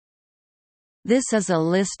This is a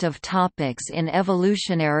list of topics in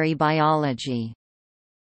evolutionary biology.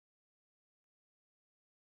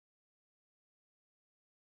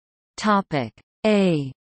 Topic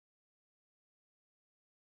A.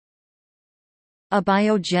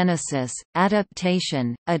 Abiogenesis,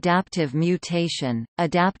 adaptation, adaptive mutation,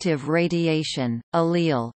 adaptive radiation,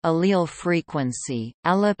 allele frequency,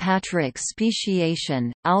 allopatric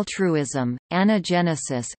speciation, altruism,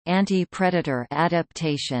 anagenesis, anti-predator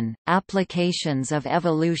adaptation, applications of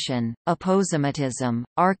evolution, aposematism,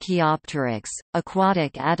 archaeopteryx,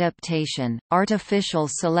 aquatic adaptation, artificial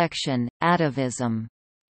selection, atavism.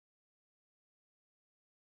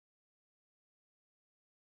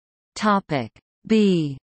 Topic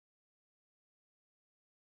B.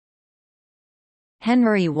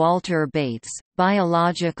 Henry Walter Bates,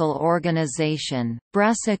 Biological Organization,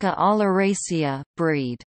 Brassica oleracea,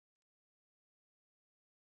 breed.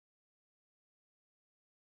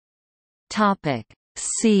 Topic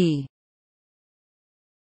C.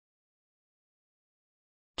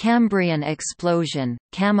 Cambrian explosion,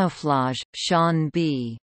 camouflage, Sean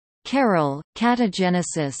B. Carroll,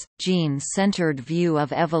 Catagenesis, Gene-Centered View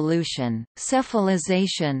of Evolution,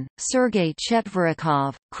 Cephalization, Sergei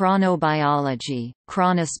Chetverikov, Chronobiology,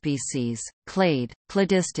 Chronospecies, Clade,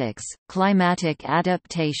 Cladistics, Climatic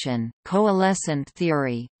Adaptation, Coalescent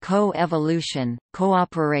Theory, Co-evolution,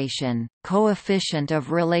 Cooperation, Coefficient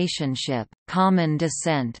of Relationship, Common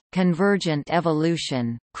Descent, Convergent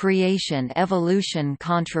Evolution, Creation-Evolution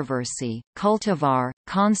Controversy, Cultivar,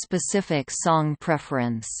 Conspecific Song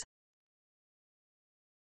Preference.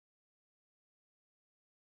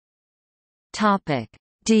 Topic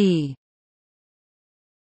D.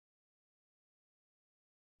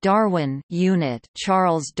 Darwin Unit,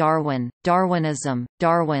 Charles Darwin, Darwinism,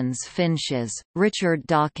 Darwin's Finches, Richard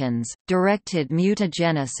Dawkins, Directed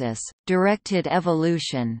Mutagenesis, Directed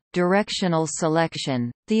Evolution, Directional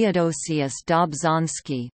Selection, Theodosius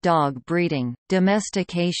Dobzhansky, Dog Breeding,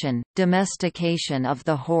 Domestication, Domestication of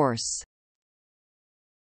the Horse.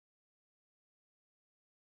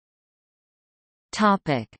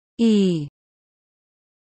 Topic E.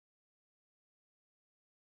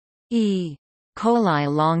 E. Coli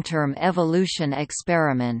long-term evolution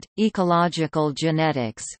experiment, ecological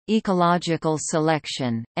genetics, ecological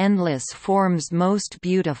selection, endless forms most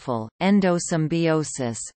beautiful,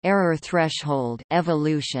 endosymbiosis, error threshold,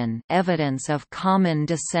 evolution, evidence of common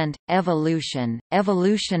descent, evolution,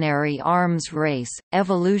 evolutionary arms race,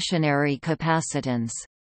 evolutionary capacitance.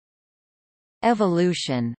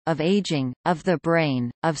 Evolution, of aging, of the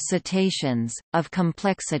brain, of cetaceans, of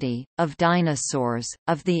complexity, of dinosaurs,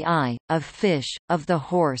 of the eye, of fish, of the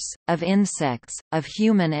horse, of insects, of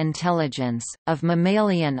human intelligence, of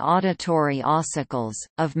mammalian auditory ossicles,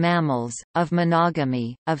 of mammals, of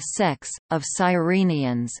monogamy, of sex, of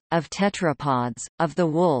sirenians, of tetrapods, of the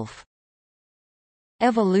wolf.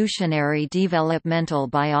 Evolutionary developmental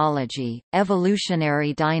biology,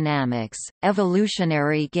 evolutionary dynamics,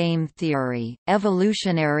 evolutionary game theory,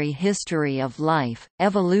 evolutionary history of life,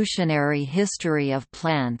 evolutionary history of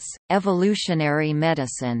plants, evolutionary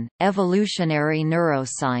medicine, evolutionary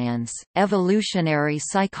neuroscience, evolutionary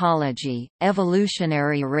psychology,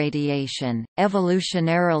 evolutionary radiation,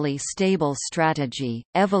 evolutionarily stable strategy,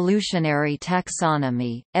 evolutionary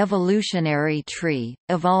taxonomy, evolutionary tree,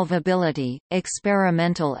 evolvability,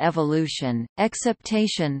 experimental evolution,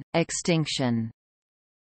 acceptation, extinction.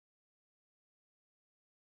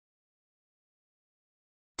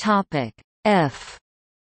 Topic F.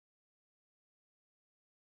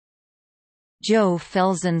 Joe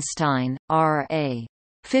Felsenstein, R.A.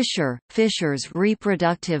 Fisher, Fisher's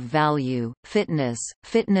reproductive value, fitness,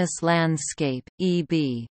 fitness landscape,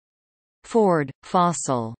 E.B. Ford,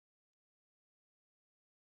 fossil.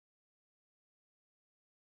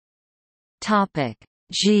 Topic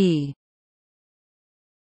G.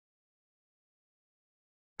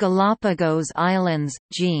 Galapagos Islands,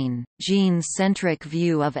 gene-centric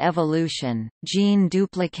view of evolution, gene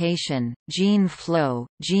duplication, gene flow,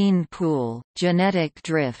 gene pool, genetic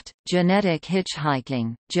drift, genetic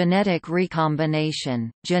hitchhiking, genetic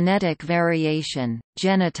recombination, genetic variation,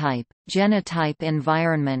 genotype,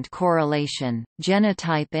 genotype-environment correlation,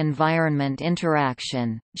 genotype-environment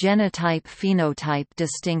interaction, genotype-phenotype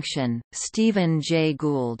distinction, Stephen Jay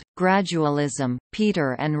Gould, Gradualism,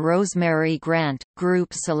 Peter and Rosemary Grant,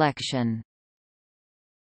 Group selection.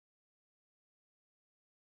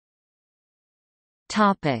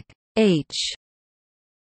 H.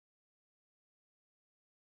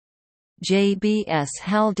 J. B. S.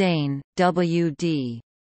 Haldane, W. D.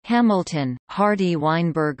 Hamilton,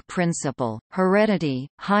 Hardy-Weinberg Principle, Heredity,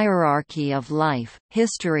 Hierarchy of Life,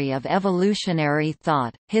 History of Evolutionary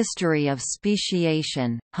Thought, History of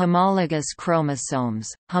Speciation, Homologous Chromosomes,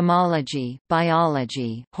 Homology,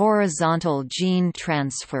 Biology, Horizontal Gene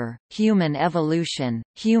Transfer, Human Evolution,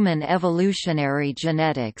 Human Evolutionary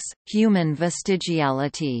Genetics, Human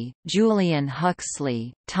Vestigiality, Julian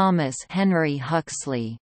Huxley, Thomas Henry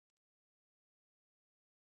Huxley.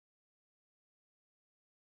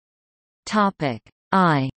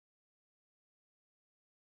 I.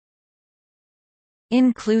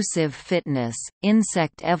 Inclusive fitness,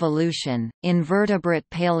 insect evolution, invertebrate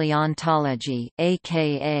paleontology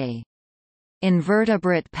aka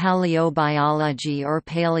invertebrate paleobiology or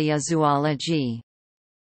paleozoology.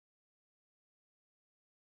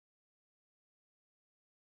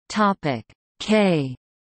 K.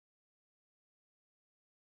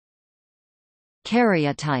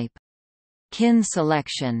 Karyotype. Kin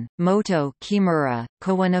selection, moto chimera,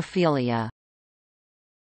 coenophilia.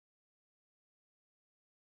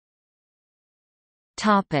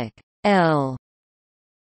 L.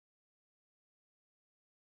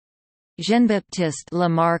 Jean-Baptiste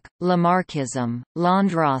Lamarck, Lamarckism,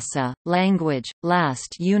 Landrace, language,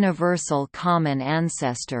 last universal common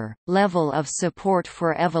ancestor, level of support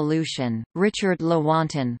for evolution, Richard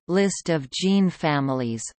Lewontin, list of gene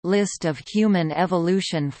families, list of human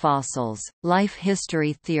evolution fossils, life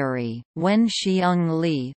history theory, Wen-Xiong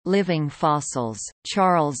Li, living fossils,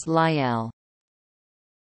 Charles Lyell.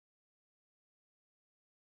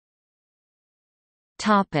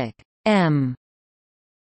 M.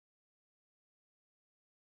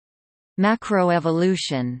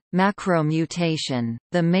 Macroevolution, macromutation,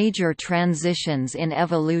 the major transitions in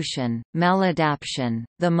evolution, maladaptation,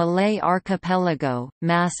 the Malay archipelago,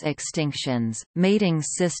 mass extinctions, mating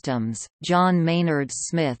systems, John Maynard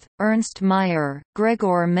Smith, Ernst Mayr,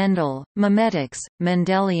 Gregor Mendel, memetics,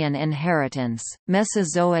 Mendelian inheritance,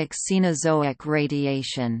 Mesozoic-Cenozoic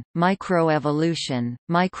radiation, microevolution,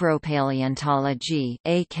 micropaleontology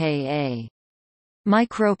aka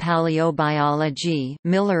micropaleobiology,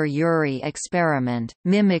 Miller-Urey experiment,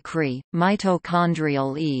 mimicry,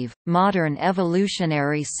 mitochondrial Eve, modern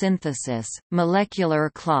evolutionary synthesis,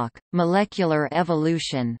 molecular clock, molecular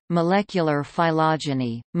evolution, molecular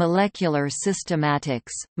phylogeny, molecular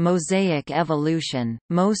systematics, mosaic evolution,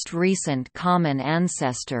 most recent common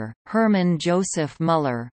ancestor, Hermann Joseph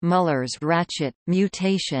Muller, Muller's ratchet,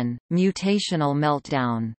 mutation, mutational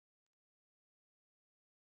meltdown.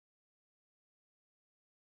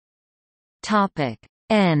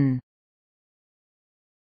 N.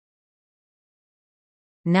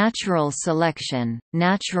 Natural selection,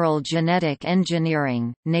 natural genetic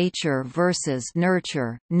engineering, nature versus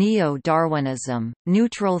nurture, neo-Darwinism,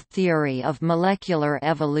 neutral theory of molecular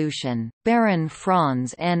evolution, Baron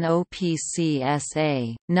Franz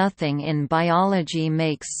Nopcsa, nothing in biology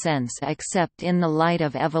makes sense except in the light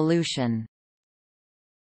of evolution.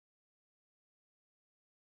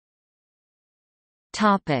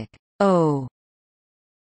 O.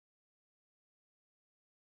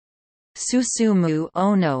 Susumu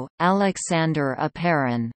Ono, Alexander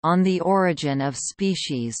Aparin, On the Origin of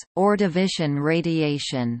Species, Ordovician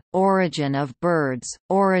Radiation, Origin of Birds,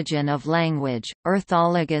 Origin of Language,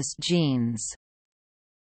 Orthologous Genes.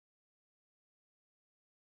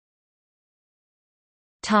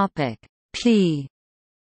 P.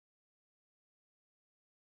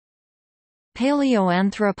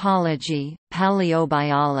 Paleoanthropology,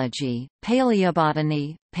 paleobiology,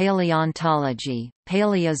 paleobotany, paleontology,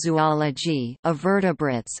 paleozoology, of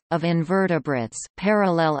vertebrates, of invertebrates,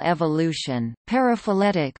 parallel evolution,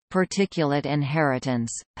 paraphyletic, particulate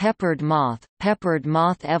inheritance, peppered moth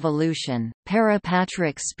evolution,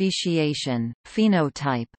 parapatric speciation,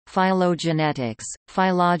 phenotype, phylogenetics,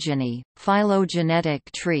 phylogeny, phylogenetic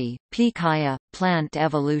tree, Pikaia, plant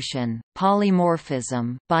evolution,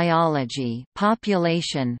 polymorphism, biology,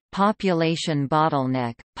 population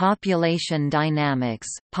bottleneck, population dynamics,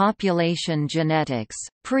 population genetics,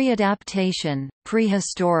 pre-adaptation,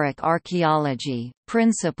 prehistoric archaeology,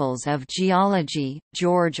 principles of geology,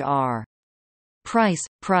 George R. Price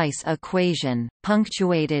equation,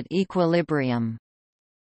 punctuated equilibrium.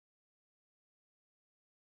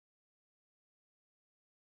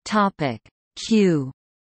 Q.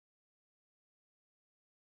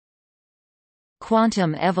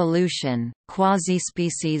 Quantum evolution,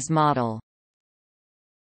 quasi-species model.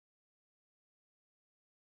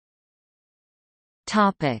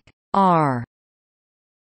 R.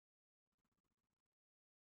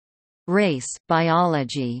 Race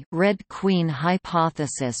biology, Red Queen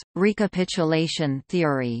hypothesis, recapitulation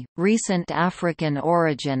theory, recent African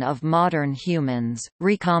origin of modern humans,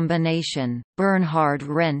 recombination, Bernhard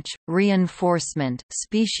Rensch, reinforcement,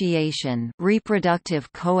 speciation,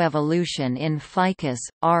 reproductive coevolution in ficus,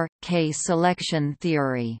 R.K. selection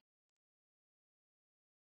theory.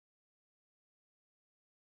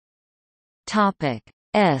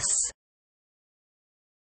 S.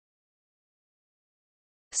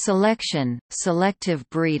 Selection, selective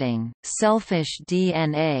breeding, selfish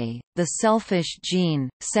DNA, the selfish gene,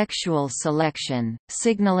 sexual selection,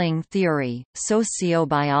 signaling theory,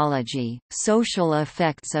 sociobiology, social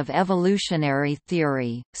effects of evolutionary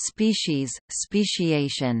theory, species,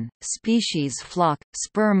 speciation, species flock,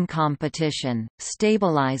 sperm competition,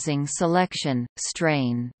 stabilizing selection,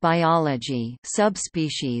 strain, biology,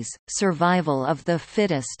 subspecies, survival of the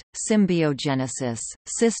fittest, symbiogenesis,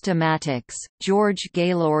 systematics, George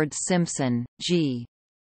Gaylord Simpson, G.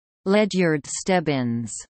 Ledyard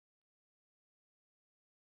Stebbins.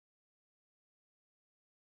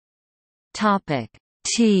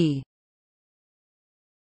 T.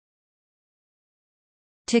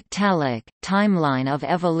 Tiktaalik, timeline of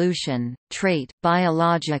evolution, trait,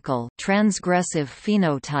 biological, transgressive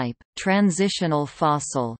phenotype, transitional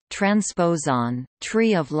fossil, transposon,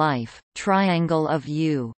 tree of life, triangle of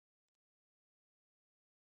U.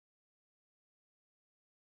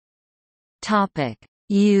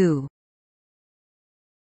 U.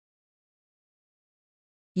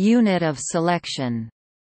 Unit of selection.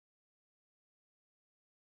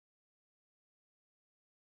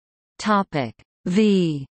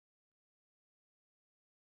 V.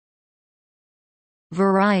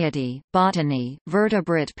 Variety, botany,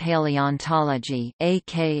 vertebrate paleontology,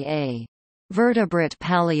 aka vertebrate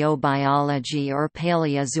paleobiology or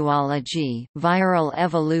paleozoology, viral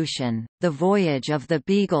evolution, the voyage of the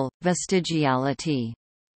beagle, vestigiality.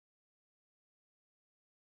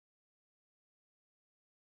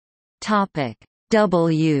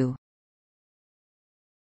 W.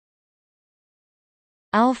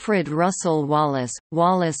 Alfred Russel Wallace,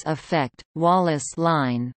 Wallace effect, Wallace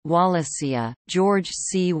line, Wallacea, George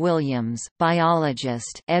C. Williams,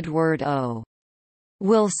 biologist, Edward O.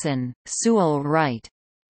 Wilson, Sewell Wright.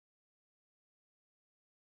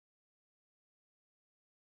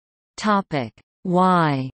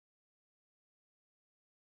 Y.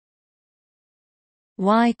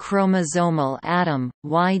 Y chromosomal atom,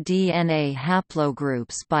 Y DNA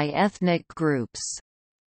haplogroups by ethnic groups.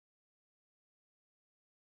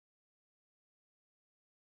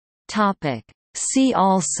 See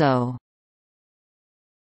also: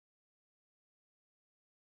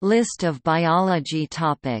 List of biology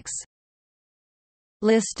topics,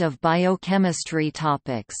 List of biochemistry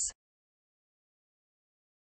topics.